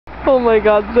Oh my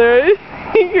god, Sarah.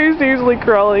 You're seriously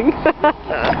crawling. It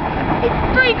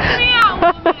freaks me out,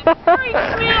 woman. It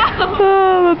freaks me out.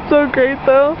 Oh, that's so great,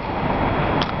 though.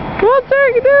 Come on,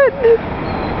 Sarah, you can do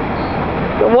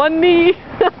it. One knee.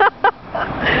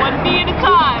 One knee at a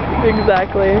time.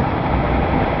 Exactly. It'd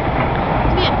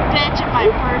be a bitch if I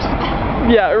burst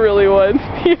that. Yeah, it really would.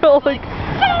 You feel like,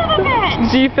 son of a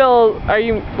bitch. do you feel, are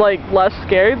you like less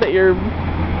scared that you're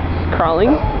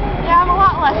crawling? Yeah, I'm a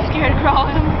lot less scared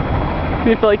crawling. Do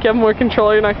you feel like you have more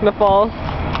control, you're not going to fall?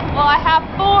 Well, I have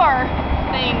 4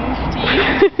 things to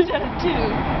use instead of 2.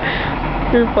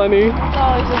 You're funny. It's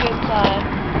always a good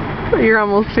sign. You're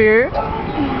almost here.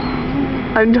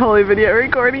 I'm totally video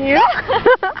recording you.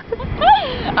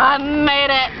 I made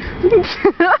it.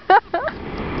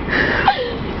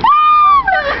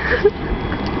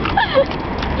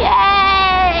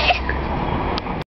 Yay!